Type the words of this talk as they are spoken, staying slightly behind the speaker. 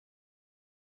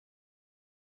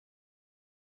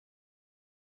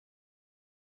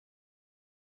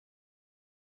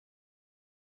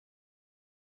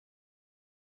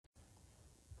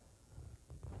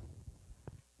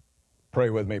Pray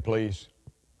with me, please.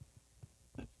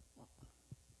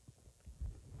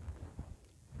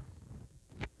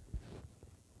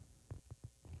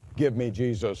 Give me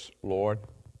Jesus, Lord.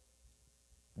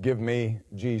 Give me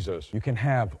Jesus. You can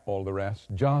have all the rest.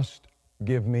 Just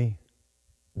give me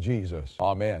Jesus.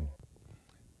 Amen.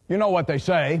 You know what they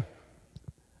say?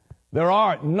 There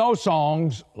are no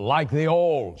songs like the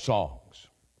old songs.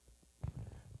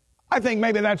 I think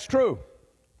maybe that's true.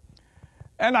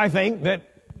 And I think that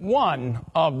one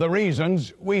of the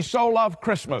reasons we so love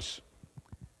Christmas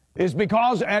is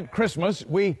because at Christmas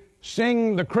we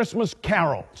sing the Christmas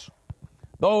carols,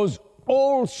 those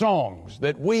old songs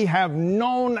that we have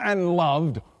known and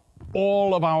loved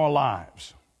all of our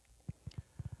lives.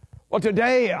 Well,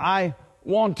 today I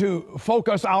want to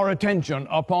focus our attention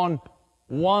upon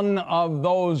one of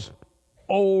those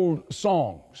old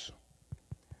songs.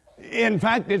 In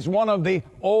fact, it's one of the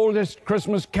oldest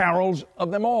Christmas carols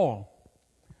of them all.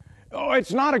 Oh,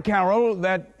 it's not a carol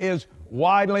that is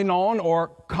widely known or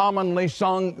commonly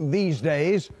sung these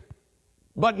days,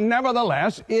 but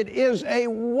nevertheless, it is a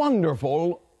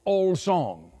wonderful old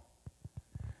song.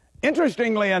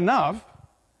 Interestingly enough,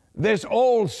 this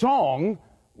old song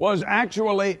was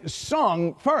actually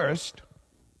sung first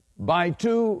by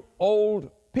two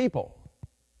old people.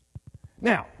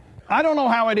 Now, I don't know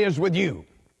how it is with you,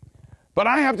 but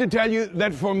I have to tell you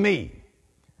that for me,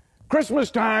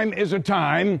 Christmas time is a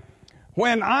time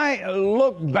when I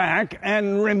look back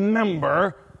and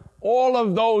remember all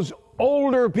of those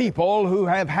older people who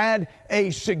have had a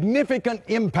significant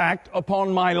impact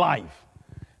upon my life.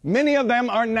 Many of them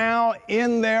are now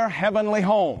in their heavenly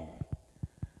home.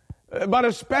 But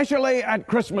especially at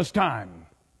Christmas time,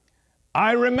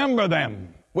 I remember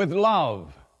them with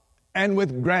love and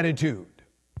with gratitude.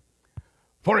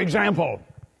 For example,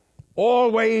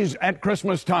 always at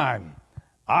Christmas time,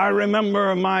 I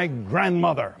remember my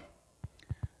grandmother.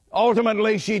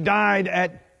 Ultimately, she died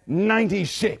at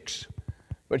 96,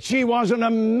 but she was an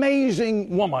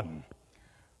amazing woman,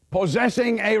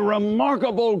 possessing a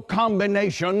remarkable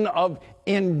combination of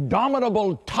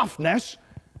indomitable toughness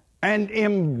and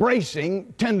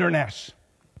embracing tenderness.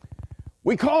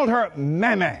 We called her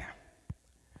Mama.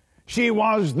 She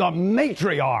was the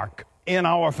matriarch in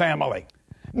our family.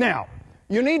 Now,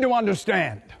 you need to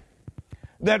understand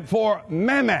that for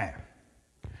Mama,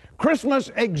 Christmas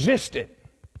existed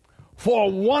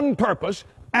for one purpose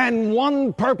and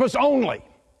one purpose only,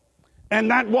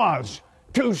 and that was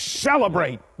to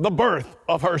celebrate the birth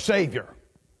of her Savior.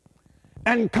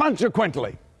 And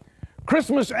consequently,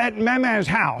 Christmas at Mama's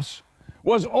house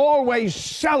was always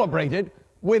celebrated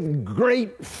with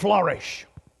great flourish.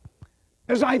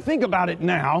 As I think about it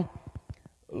now,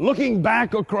 looking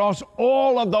back across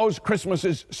all of those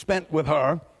Christmases spent with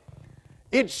her,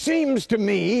 it seems to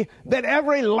me that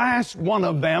every last one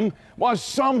of them was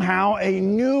somehow a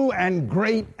new and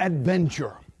great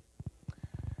adventure.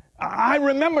 I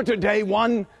remember today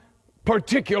one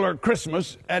particular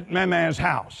Christmas at Mama's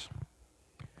house.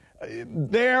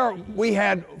 There we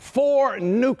had 4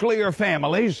 nuclear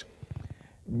families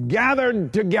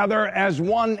gathered together as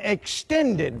one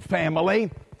extended family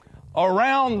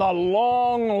around the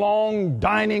long, long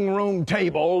dining room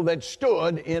table that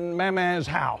stood in Mama's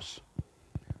house.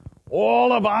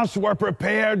 All of us were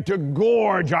prepared to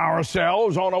gorge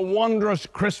ourselves on a wondrous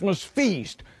Christmas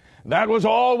feast. That was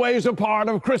always a part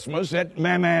of Christmas at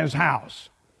Mama's house.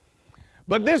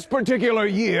 But this particular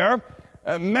year,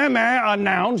 Mama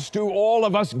announced to all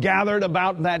of us gathered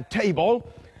about that table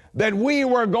that we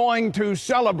were going to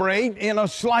celebrate in a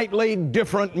slightly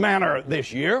different manner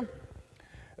this year.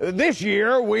 This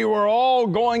year, we were all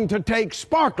going to take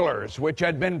sparklers, which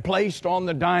had been placed on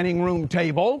the dining room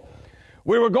table.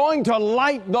 We were going to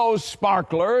light those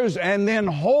sparklers and then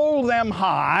hold them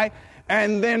high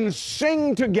and then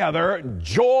sing together,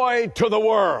 "Joy to the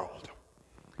World."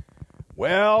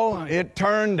 Well, it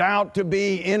turned out to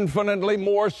be infinitely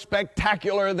more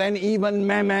spectacular than even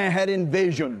Mama had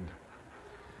envisioned.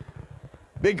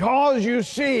 Because, you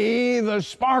see, the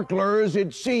sparklers,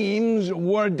 it seems,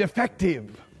 were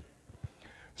defective.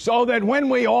 So that when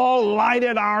we all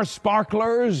lighted our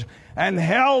sparklers and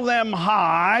held them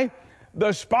high,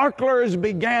 the sparklers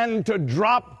began to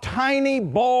drop tiny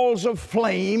balls of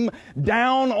flame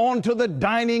down onto the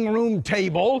dining room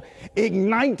table,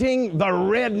 igniting the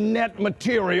red net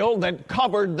material that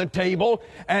covered the table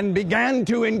and began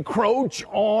to encroach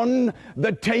on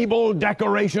the table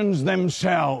decorations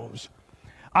themselves.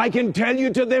 I can tell you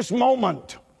to this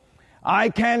moment, I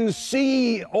can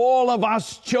see all of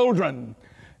us children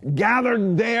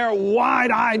gathered there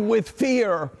wide-eyed with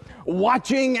fear,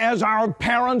 watching as our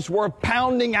parents were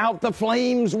pounding out the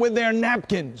flames with their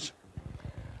napkins.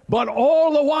 But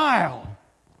all the while,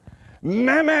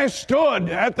 Meme stood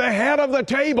at the head of the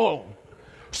table,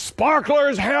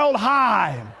 sparklers held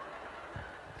high,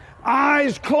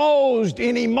 eyes closed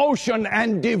in emotion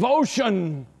and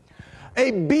devotion,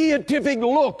 a beatific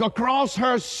look across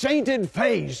her sainted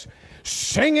face,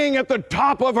 singing at the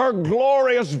top of her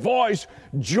glorious voice,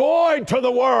 joy to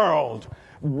the world,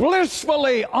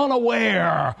 blissfully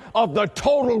unaware of the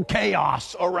total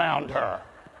chaos around her.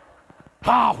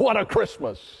 Ah, what a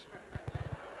Christmas!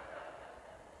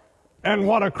 And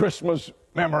what a Christmas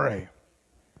memory.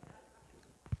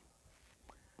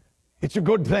 It's a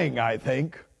good thing, I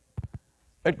think,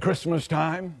 at Christmas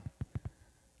time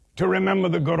to remember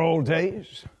the good old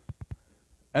days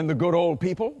and the good old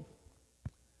people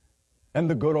and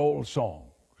the good old songs.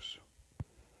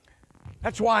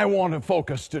 That's why I want to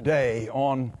focus today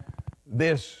on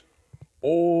this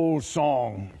old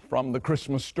song from the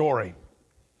Christmas story.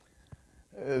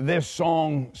 This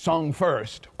song sung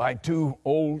first by two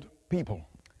old people.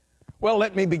 Well,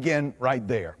 let me begin right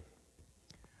there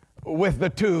with the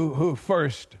two who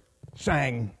first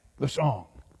sang the song.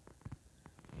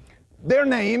 Their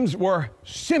names were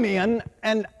Simeon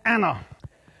and Anna.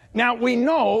 Now, we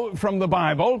know from the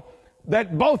Bible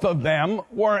that both of them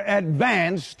were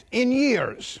advanced in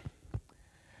years.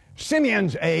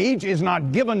 Simeon's age is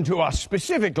not given to us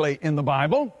specifically in the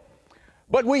Bible,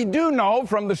 but we do know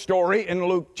from the story in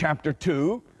Luke chapter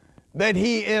 2 that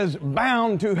he is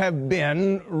bound to have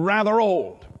been rather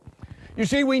old. You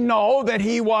see, we know that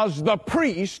he was the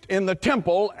priest in the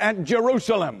temple at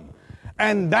Jerusalem,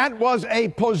 and that was a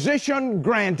position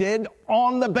granted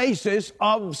on the basis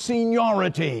of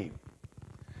seniority.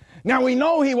 Now, we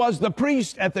know he was the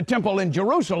priest at the temple in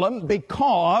Jerusalem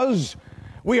because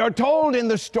we are told in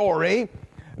the story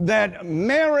that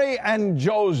Mary and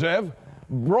Joseph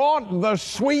brought the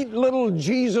sweet little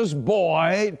Jesus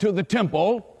boy to the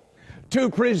temple to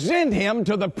present him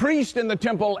to the priest in the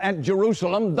temple at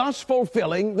Jerusalem, thus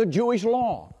fulfilling the Jewish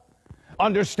law.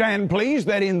 Understand, please,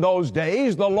 that in those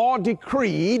days the law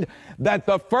decreed that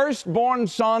the firstborn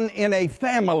son in a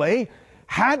family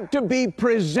had to be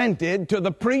presented to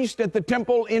the priest at the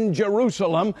temple in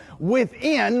Jerusalem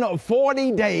within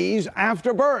 40 days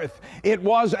after birth. It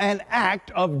was an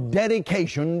act of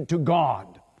dedication to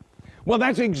God. Well,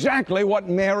 that's exactly what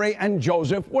Mary and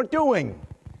Joseph were doing.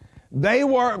 They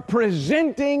were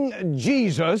presenting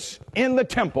Jesus in the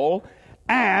temple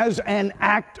as an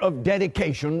act of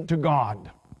dedication to God.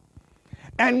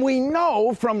 And we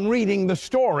know from reading the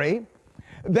story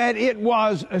that it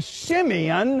was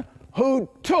Simeon who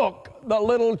took the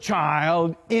little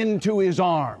child into his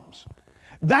arms.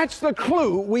 That's the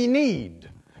clue we need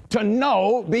to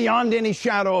know beyond any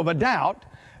shadow of a doubt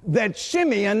that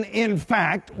Simeon, in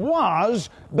fact, was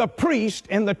the priest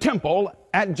in the temple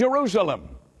at Jerusalem.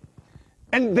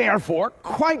 And therefore,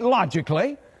 quite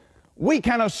logically, we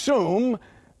can assume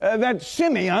that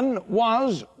Simeon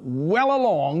was well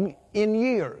along in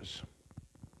years.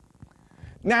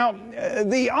 Now,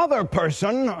 the other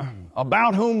person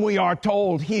about whom we are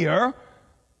told here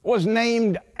was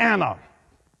named Anna.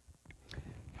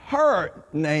 Her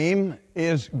name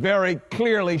is very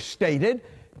clearly stated,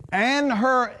 and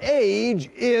her age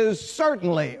is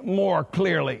certainly more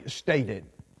clearly stated.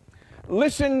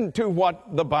 Listen to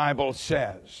what the Bible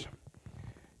says.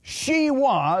 She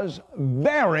was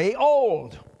very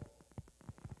old.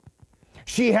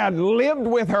 She had lived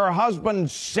with her husband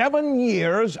 7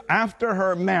 years after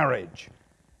her marriage,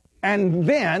 and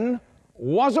then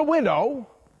was a widow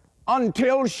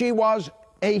until she was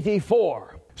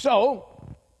 84.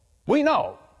 So, we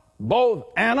know both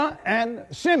Anna and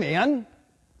Simeon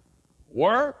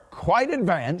were quite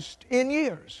advanced in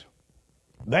years.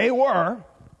 They were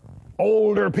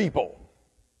older people.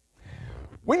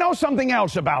 We know something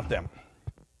else about them.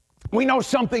 We know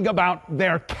something about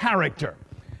their character.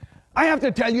 I have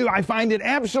to tell you, I find it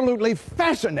absolutely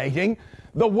fascinating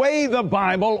the way the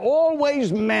Bible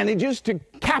always manages to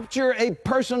capture a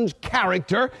person's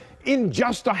character in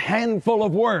just a handful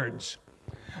of words.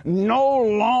 No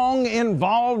long,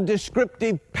 involved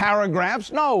descriptive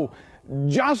paragraphs. No,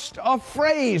 just a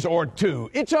phrase or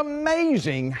two. It's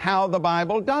amazing how the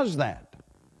Bible does that.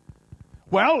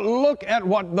 Well, look at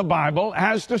what the Bible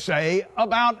has to say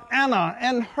about Anna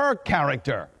and her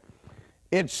character.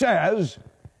 It says,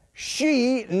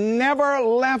 she never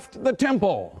left the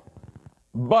temple,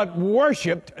 but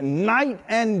worshiped night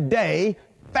and day,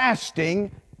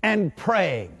 fasting and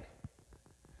praying.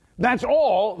 That's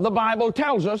all the Bible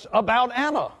tells us about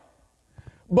Anna.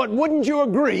 But wouldn't you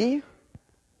agree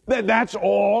that that's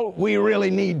all we really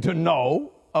need to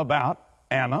know about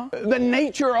Anna? The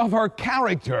nature of her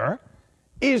character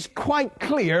is quite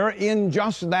clear in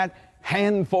just that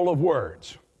handful of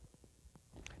words.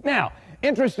 Now,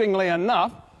 interestingly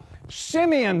enough,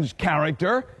 Simeon's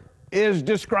character is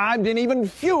described in even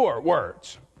fewer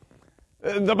words.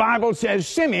 The Bible says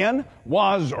Simeon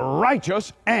was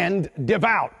righteous and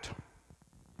devout.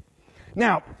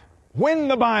 Now, when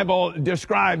the Bible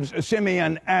describes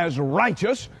Simeon as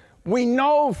righteous, we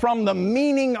know from the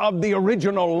meaning of the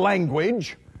original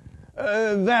language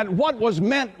that what was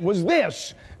meant was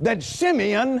this, that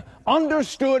Simeon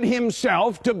understood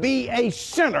himself to be a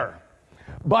sinner,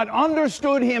 but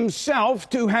understood himself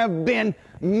to have been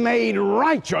made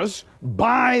righteous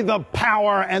by the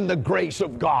power and the grace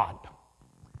of God.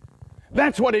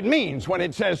 That's what it means when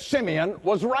it says Simeon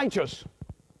was righteous.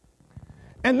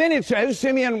 And then it says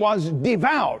Simeon was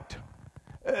devout.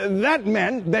 That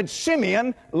meant that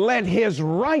Simeon let his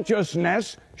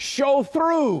righteousness show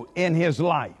through in his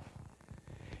life.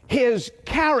 His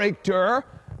character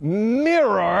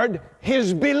mirrored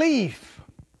his belief.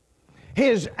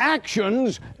 His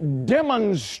actions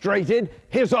demonstrated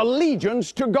his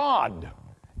allegiance to God.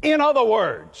 In other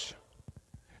words,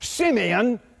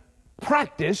 Simeon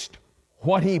practiced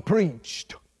what he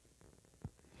preached.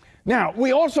 Now,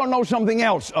 we also know something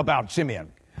else about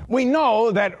Simeon. We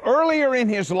know that earlier in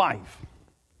his life,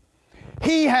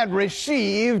 he had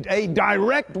received a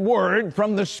direct word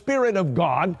from the Spirit of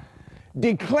God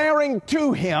declaring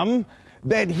to him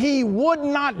that he would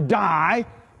not die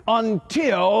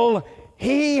until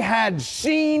he had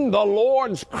seen the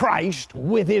Lord's Christ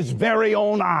with his very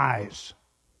own eyes.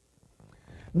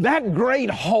 That great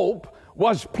hope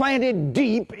was planted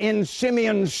deep in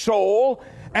Simeon's soul,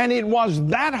 and it was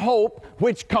that hope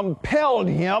which compelled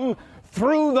him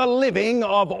through the living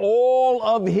of all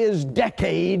of his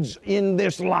decades in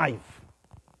this life.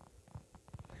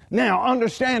 Now,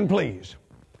 understand, please,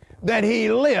 that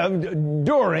he lived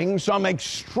during some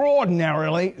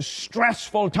extraordinarily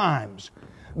stressful times,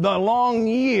 the long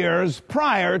years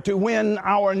prior to when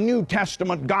our New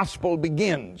Testament gospel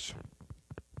begins.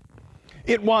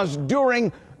 It was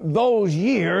during those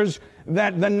years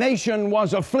that the nation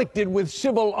was afflicted with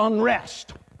civil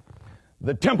unrest.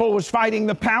 The temple was fighting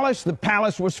the palace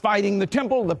was fighting the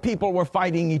temple, the people were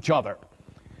fighting each other.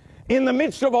 In the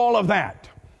midst of all of that,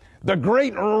 the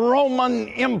great Roman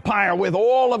Empire with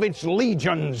all of its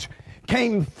legions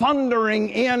came thundering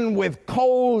in with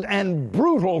cold and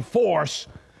brutal force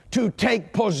to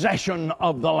take possession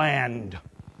of the land.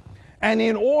 And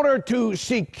in order to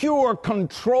secure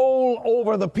control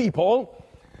over the people,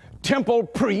 temple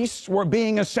priests were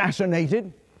being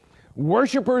assassinated,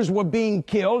 worshipers were being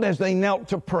killed as they knelt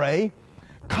to pray,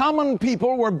 common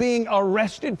people were being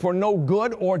arrested for no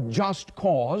good or just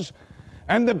cause,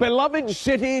 and the beloved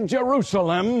city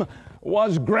Jerusalem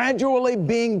was gradually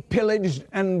being pillaged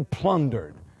and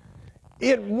plundered.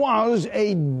 It was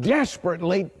a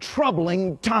desperately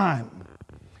troubling time.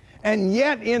 And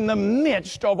yet, in the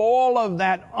midst of all of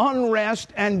that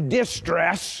unrest and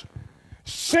distress,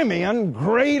 Simeon,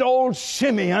 great old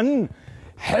Simeon,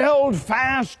 held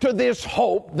fast to this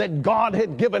hope that God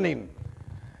had given him,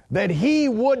 that he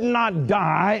would not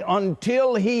die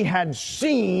until he had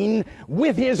seen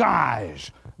with his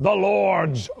eyes the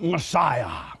Lord's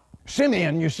Messiah.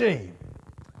 Simeon, you see,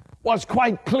 was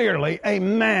quite clearly a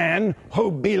man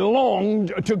who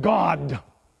belonged to God.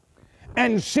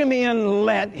 And Simeon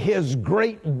let his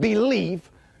great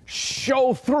belief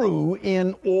show through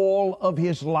in all of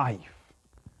his life.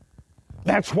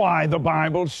 That's why the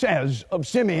Bible says of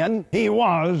Simeon, he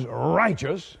was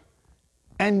righteous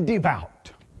and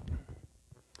devout.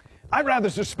 I rather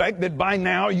suspect that by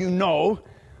now you know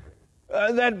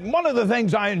that one of the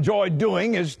things I enjoy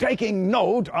doing is taking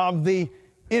note of the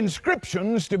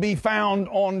inscriptions to be found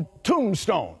on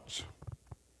tombstones.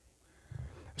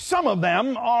 Some of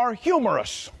them are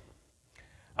humorous.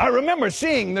 I remember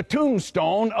seeing the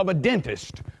tombstone of a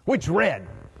dentist, which read,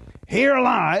 "Here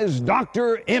lies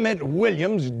Dr. Emmett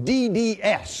Williams,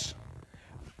 DDS,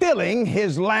 filling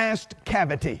his last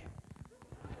cavity."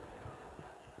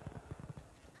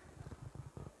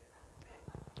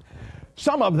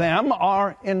 Some of them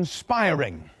are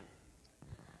inspiring.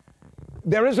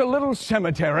 There is a little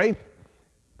cemetery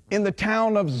in the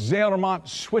town of Zermatt,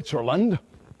 Switzerland,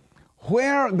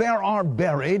 where there are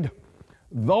buried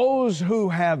those who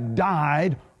have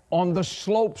died on the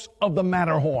slopes of the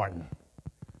Matterhorn.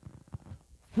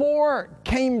 4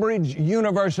 Cambridge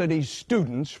University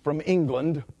students from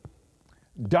England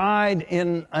died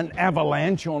in an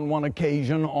avalanche on one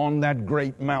occasion on that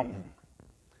great mountain.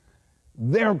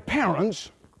 Their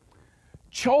parents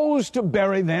chose to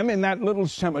bury them in that little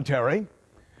cemetery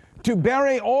to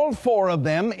bury all four of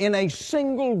them in a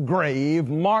single grave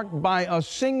marked by a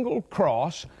single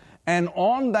cross, and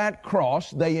on that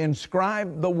cross they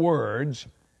inscribed the words,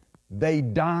 "They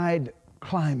died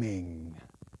climbing."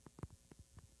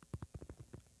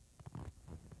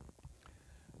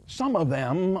 Some of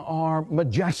them are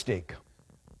majestic.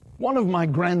 One of my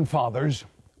grandfathers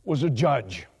was a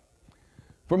judge.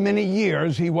 For many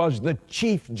years, he was the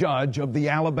chief judge of the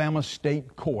Alabama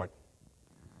State Court.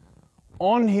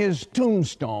 On his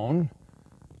tombstone,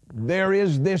 there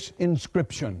is this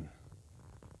inscription: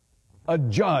 "A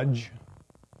judge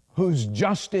whose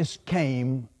justice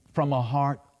came from a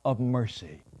heart of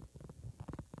mercy."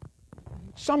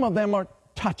 Some of them are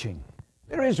touching.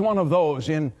 There is one of those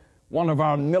in one of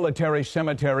our military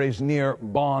cemeteries near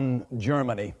Bonn,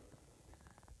 Germany,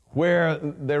 where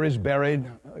there is buried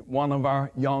one of our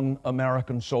young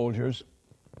American soldiers.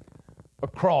 A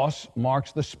cross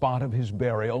marks the spot of his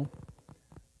burial,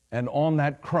 and on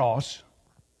that cross,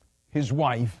 his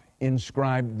wife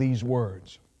inscribed these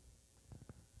words: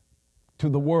 "To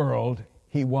the world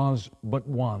he was but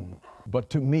one, but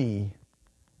to me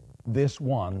this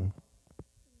one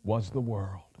was the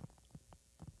world."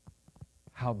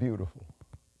 How beautiful.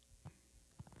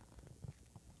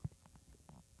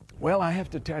 Well, I have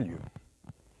to tell you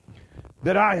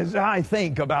that as I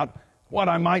think about what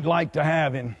I might like to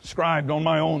have inscribed on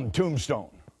my own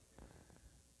tombstone,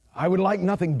 I would like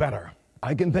nothing better.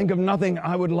 I can think of nothing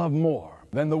I would love more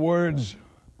than the words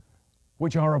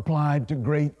which are applied to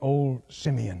great old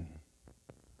Simeon: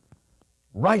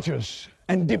 "Righteous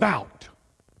and devout,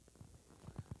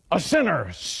 a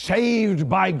sinner saved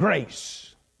by grace,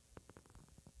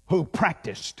 who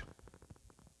practiced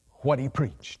what he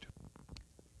preached."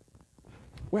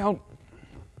 Well,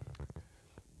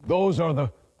 those are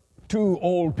the two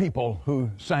old people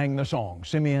who sang the song,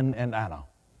 Simeon and Anna.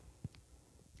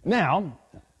 Now,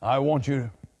 I want you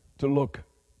to look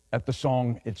at the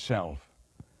song itself.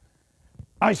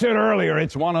 I said earlier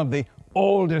it's one of the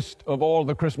oldest of all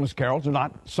the Christmas carols,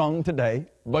 not sung today,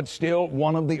 but still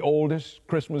one of the oldest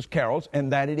Christmas carols, and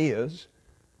that it is.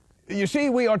 You see,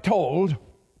 we are told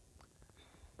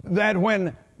that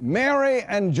when Mary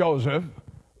and Joseph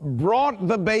brought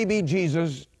the baby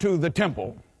Jesus to the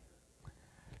temple,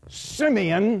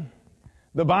 Simeon,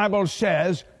 the Bible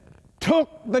says, took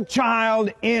the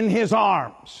child in his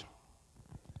arms,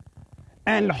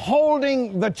 and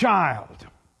holding the child,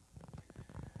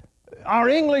 our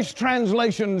English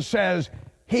translation says,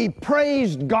 he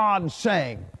praised God,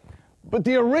 saying, but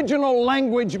the original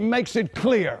language makes it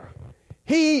clear.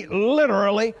 He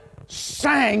literally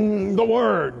sang the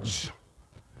words.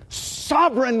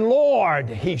 "Sovereign Lord,"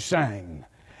 he sang,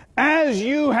 "as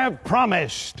you have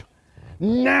promised,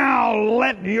 now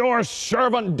let your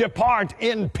servant depart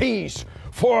in peace,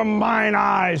 for mine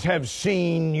eyes have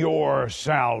seen your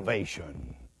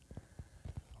salvation."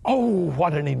 Oh,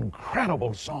 what an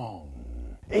incredible song.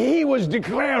 He was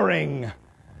declaring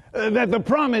that the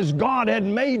promise God had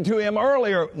made to him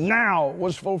earlier now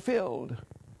was fulfilled.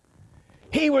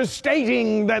 He was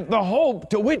stating that the hope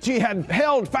to which he had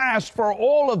held fast for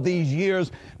all of these years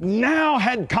now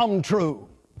had come true.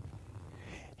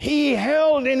 He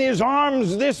held in his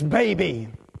arms this baby,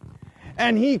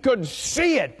 and he could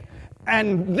see it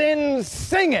and then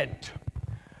sing it.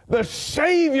 The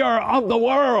Savior of the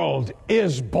world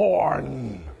is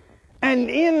born. And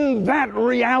in that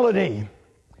reality,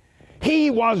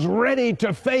 he was ready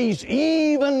to face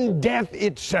even death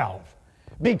itself,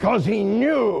 because he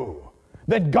knew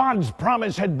that God's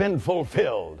promise had been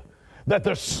fulfilled, that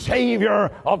the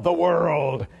Savior of the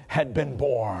world had been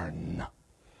born.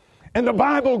 And the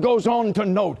Bible goes on to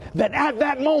note that at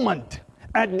that moment,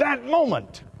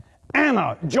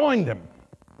 Anna joined them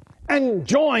and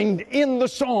joined in the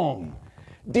song,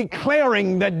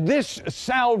 declaring that this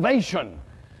salvation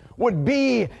would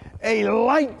be a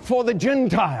light for the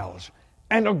Gentiles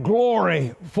and a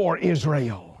glory for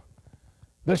Israel.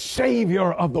 The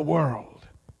Savior of the world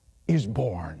is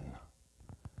born.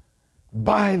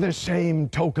 By the same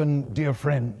token, dear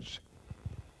friends,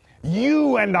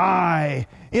 you and I,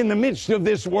 in the midst of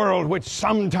this world which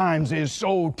sometimes is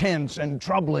so tense and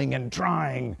troubling and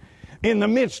trying, in the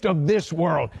midst of this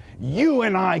world, you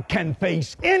and I can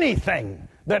face anything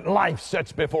that life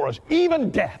sets before us, even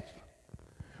death.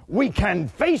 We can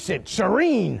face it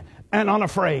serene and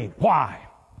unafraid. Why?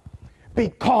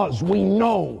 Because we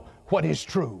know what is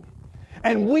true.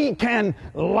 And we can,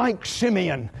 like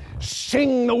Simeon,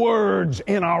 sing the words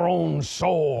in our own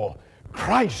soul.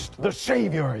 Christ the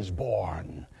Savior is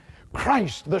born.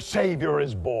 Christ the Savior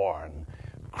is born.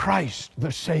 Christ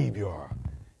the Savior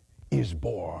is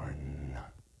born.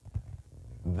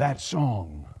 That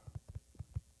song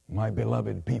my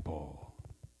beloved people,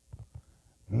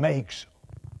 makes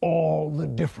all the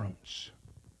difference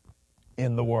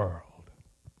in the world.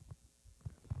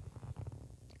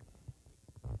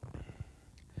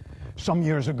 Some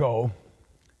years ago,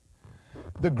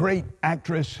 the great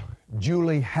actress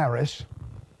Julie Harris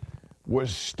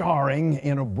was starring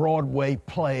in a Broadway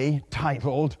play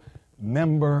titled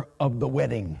Member of the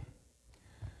Wedding.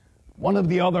 One of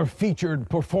the other featured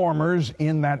performers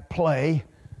in that play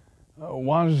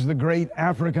was the great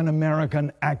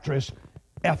African-American actress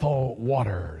Ethel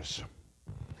Waters.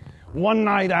 One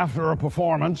night after a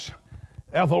performance,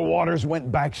 Ethel Waters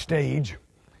went backstage,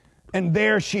 and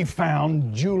there she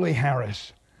found Julie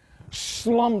Harris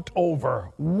slumped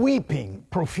over, weeping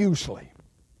profusely.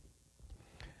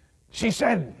 She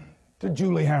said to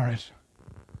Julie Harris,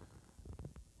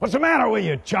 "What's the matter with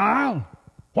you, child?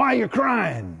 Why are you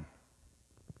crying?"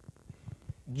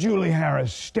 Julie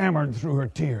Harris stammered through her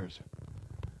tears,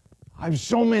 "I've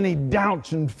so many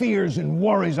doubts and fears and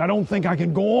worries, I don't think I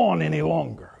can go on any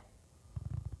longer."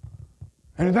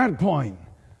 And at that point,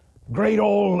 great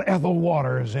old Ethel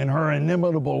Waters, in her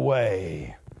inimitable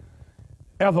way,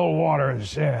 Ethel Waters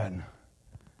said,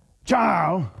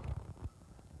 "Child,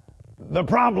 the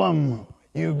problem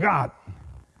you got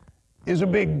is a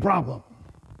big problem.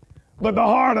 But the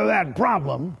heart of that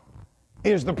problem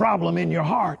is the problem in your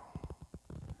heart.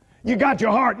 You got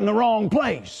your heart in the wrong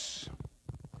place.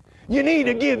 You need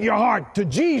to give your heart to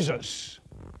Jesus.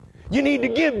 You need to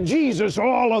give Jesus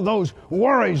all of those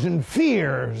worries and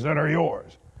fears that are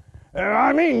yours.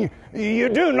 I mean, you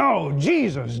do know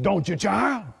Jesus, don't you,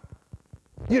 child?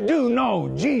 You do know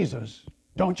Jesus,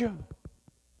 don't you?"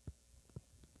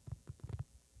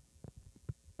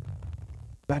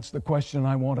 That's the question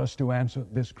I want us to answer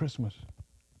this Christmas.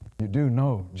 You do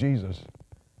know Jesus,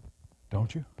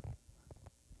 don't you?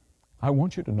 I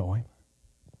want you to know Him.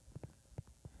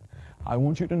 I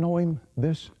want you to know Him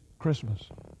this Christmas.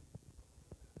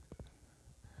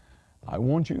 I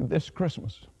want you this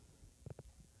Christmas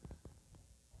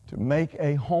to make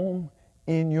a home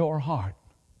in your heart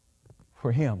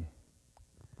for Him.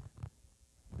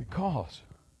 Because,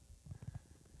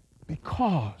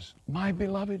 my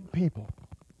beloved people,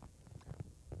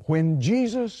 when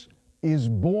Jesus is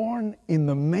born in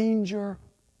the manger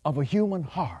of a human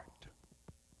heart,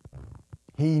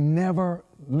 He never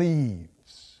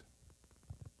leaves.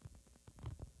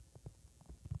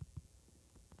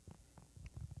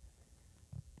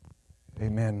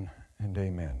 Amen and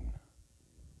amen.